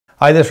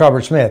Hi, this is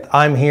Robert Smith.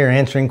 I'm here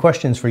answering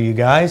questions for you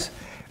guys.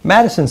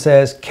 Madison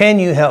says, can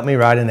you help me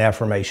write an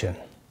affirmation?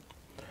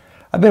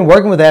 I've been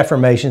working with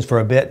affirmations for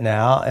a bit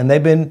now, and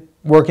they've been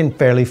working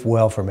fairly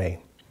well for me.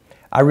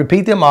 I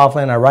repeat them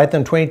often, I write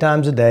them 20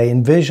 times a day,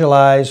 and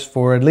visualize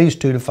for at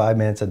least 2 to 5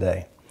 minutes a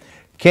day.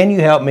 Can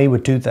you help me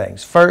with 2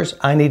 things? First,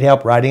 I need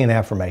help writing an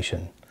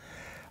affirmation.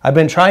 I've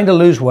been trying to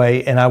lose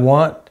weight, and I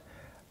want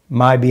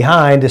my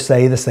behind to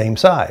stay the same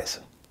size.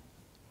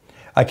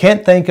 I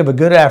can't think of a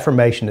good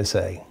affirmation to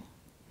say.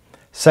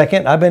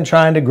 Second, I've been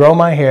trying to grow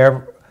my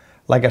hair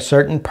like a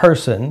certain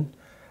person.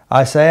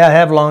 I say I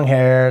have long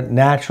hair,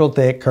 natural,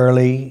 thick,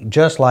 curly,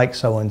 just like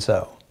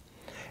so-and-so.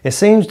 It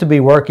seems to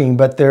be working,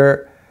 but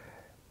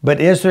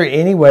is there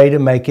any way to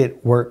make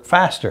it work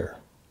faster?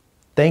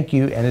 Thank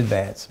you in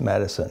advance,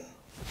 Madison.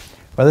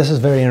 Well, this is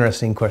a very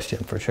interesting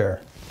question for sure.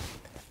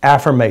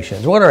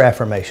 Affirmations. What are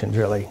affirmations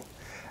really?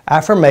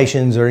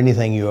 Affirmations are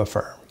anything you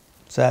affirm.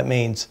 So that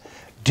means,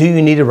 do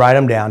you need to write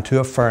them down to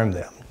affirm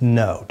them?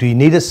 No. Do you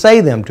need to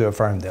say them to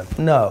affirm them?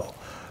 No.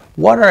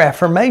 What are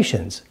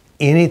affirmations?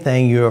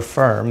 Anything you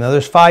affirm. Now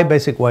there's 5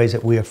 basic ways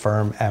that we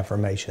affirm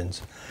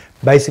affirmations.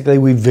 Basically,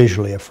 we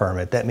visually affirm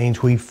it. That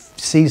means we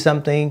see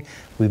something,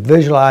 we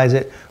visualize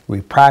it,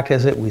 we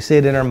practice it, we see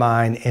it in our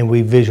mind, and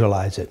we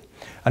visualize it.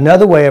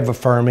 Another way of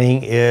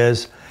affirming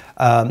is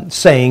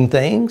saying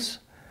things.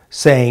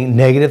 Saying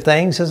negative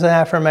things is an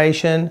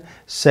affirmation.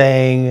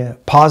 Saying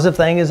positive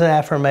things is an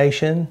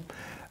affirmation.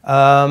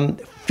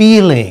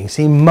 Feelings,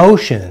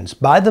 emotions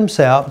by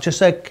themselves,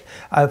 just like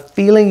a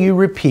feeling you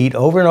repeat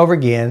over and over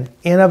again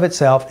in of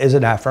itself is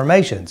an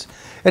affirmation.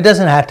 It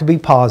doesn't have to be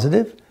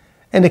positive,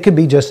 and it could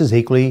be just as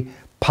equally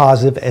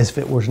positive as if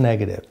it was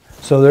negative.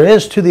 So there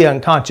is to the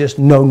unconscious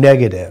no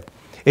negative.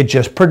 It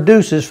just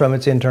produces from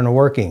its internal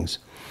workings.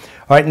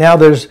 All right, now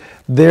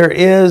there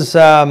is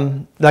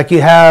like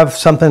you have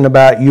something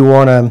about you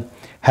want to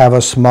have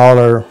a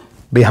smaller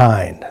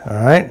behind,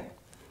 all right?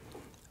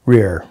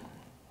 Rear.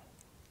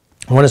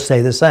 I want to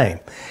say the same.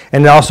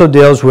 And it also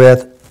deals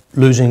with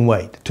losing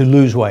weight, to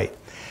lose weight.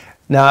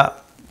 Now,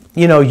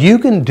 you know, you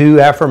can do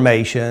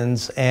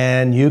affirmations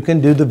and you can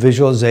do the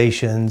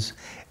visualizations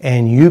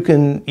and you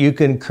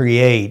can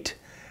create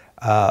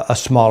a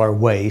smaller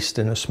waist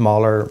and a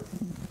smaller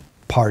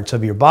parts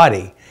of your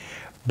body.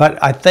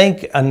 But I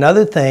think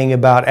another thing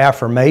about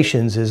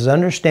affirmations is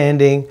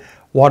understanding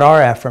what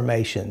are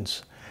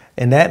affirmations.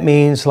 And that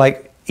means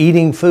like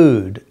eating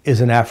food is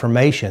an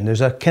affirmation.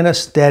 There's a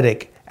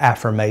kinesthetic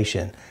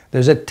affirmation.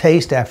 There's a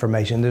taste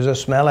affirmation. There's a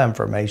smell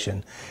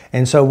affirmation.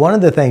 And so one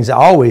of the things I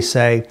always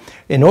say,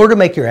 in order to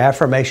make your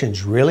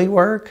affirmations really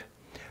work,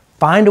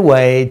 find a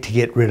way to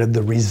get rid of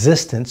the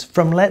resistance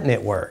from letting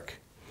it work.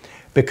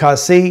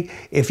 Because see,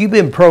 if you've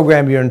been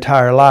programmed your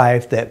entire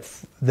life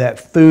that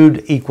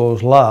food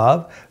equals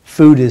love,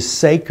 food is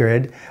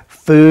sacred,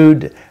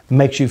 food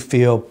makes you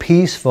feel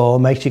peaceful,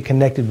 makes you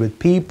connected with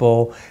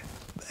people,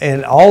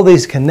 and all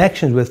these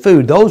connections with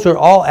food, those are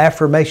all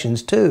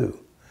affirmations too.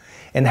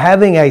 And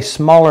having a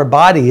smaller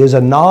body is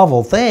a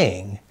novel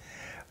thing.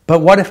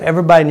 But what if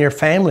everybody in your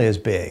family is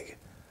big?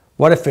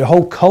 What if the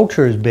whole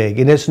culture is big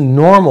and it's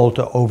normal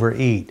to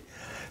overeat?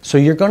 So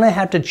you're going to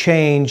have to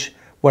change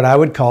what I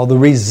would call the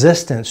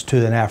resistance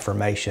to an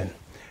affirmation.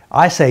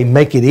 I say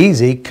make it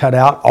easy, cut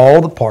out all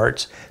the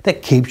parts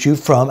that keeps you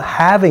from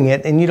having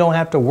it, and you don't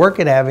have to work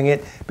at having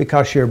it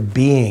because you're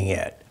being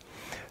it.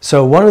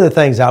 So one of the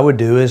things I would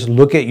do is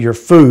look at your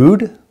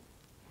food,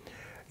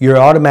 your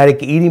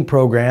automatic eating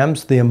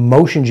programs, the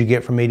emotions you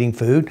get from eating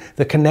food,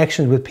 the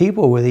connections with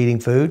people with eating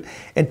food,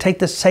 and take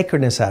the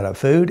sacredness out of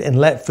food and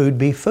let food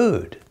be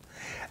food.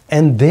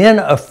 And then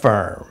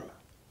affirm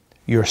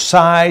your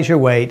size, your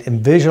weight,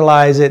 and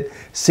visualize it.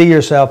 See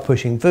yourself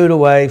pushing food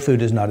away.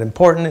 Food is not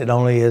important. It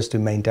only is to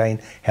maintain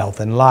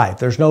health and life.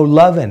 There's no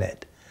love in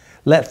it.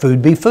 Let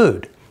food be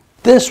food.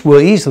 This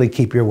will easily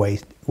keep your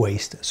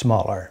waist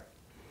smaller.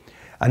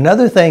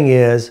 Another thing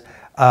is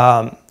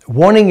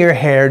wanting your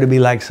hair to be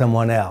like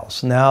someone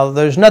else. Now,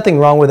 there's nothing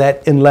wrong with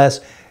that unless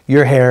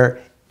your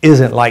hair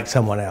isn't like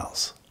someone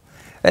else.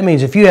 That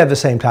means if you have the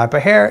same type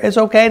of hair, it's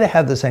okay to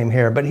have the same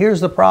hair. But here's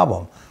the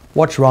problem.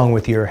 What's wrong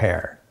with your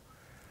hair?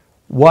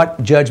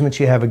 What judgments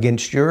you have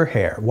against your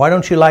hair? Why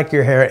don't you like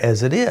your hair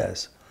as it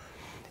is?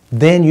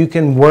 Then you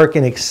can work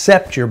and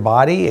accept your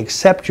body,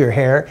 accept your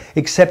hair,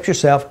 accept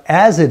yourself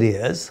as it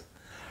is,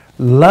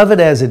 love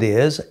it as it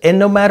is, and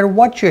no matter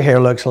what your hair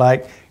looks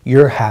like,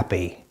 you're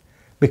happy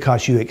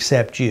because you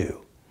accept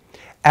you.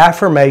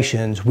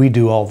 Affirmations we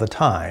do all the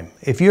time.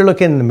 If you're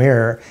looking in the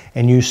mirror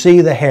and you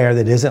see the hair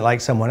that isn't like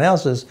someone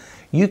else's,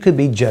 you could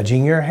be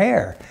judging your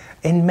hair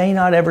and may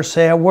not ever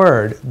say a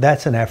word.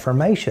 That's an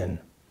affirmation.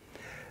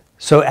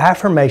 So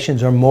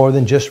affirmations are more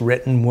than just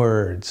written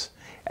words.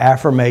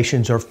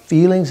 Affirmations are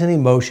feelings and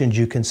emotions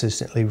you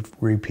consistently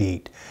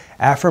repeat.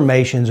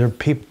 Affirmations are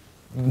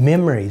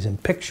memories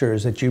and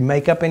pictures that you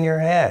make up in your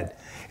head.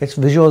 It's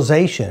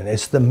visualization.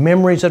 It's the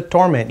memories of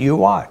torment you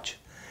watch.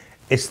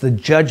 It's the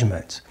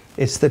judgments.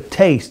 It's the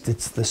taste.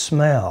 It's the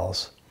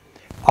smells.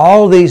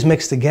 All these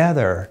mixed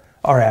together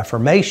are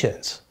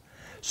affirmations.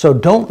 So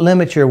don't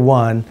limit your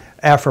one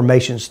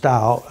affirmation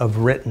style of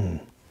written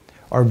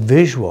or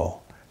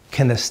visual,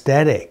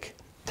 kinesthetic,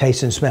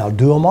 taste and smell.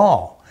 Do them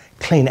all.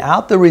 Clean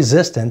out the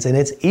resistance, and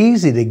it's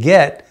easy to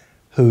get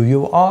who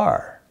you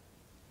are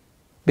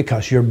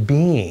because you're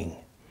being.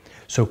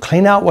 So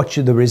clean out what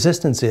the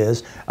resistance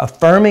is,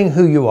 affirming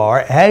who you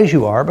are as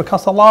you are,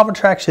 because the law of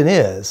attraction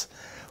is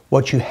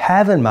what you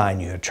have in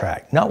mind you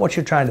attract, not what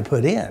you're trying to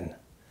put in.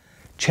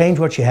 Change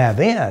what you have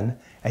in,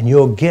 and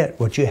you'll get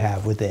what you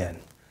have within.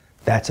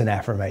 That's an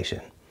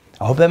affirmation.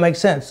 I hope that makes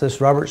sense. This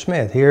is Robert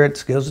Smith here at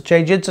Skills to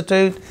Change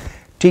Institute,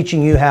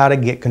 teaching you how to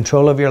get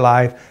control of your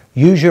life,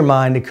 use your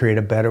mind to create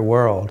a better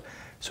world.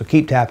 So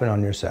keep tapping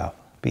on yourself.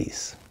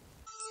 Peace.